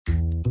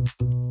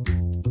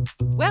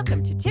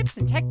Welcome to Tips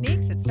and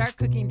Techniques at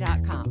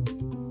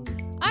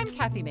Startcooking.com. I'm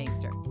Kathy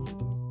Maister.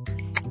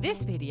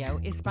 This video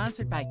is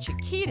sponsored by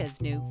Chiquita's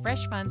new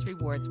Fresh Funds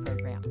Rewards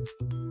program.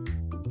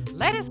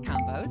 Lettuce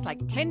combos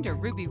like tender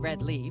ruby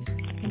red leaves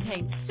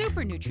contain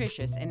super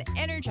nutritious and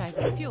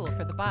energizing fuel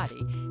for the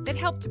body that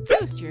help to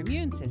boost your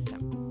immune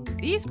system.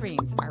 These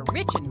greens are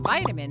rich in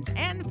vitamins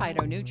and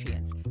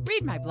phytonutrients.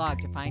 Read my blog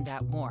to find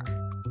out more.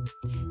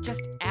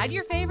 Just add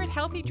your favorite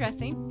healthy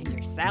dressing and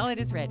your salad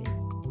is ready.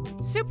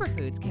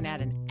 Superfoods can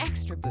add an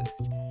extra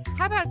boost.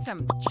 How about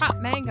some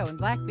chopped mango and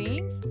black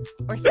beans?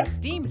 Or some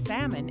steamed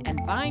salmon and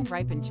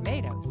vine-ripened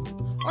tomatoes?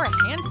 Or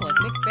a handful of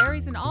mixed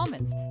berries and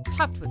almonds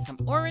topped with some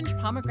orange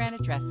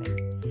pomegranate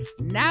dressing?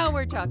 Now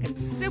we're talking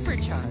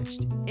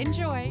supercharged.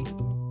 Enjoy!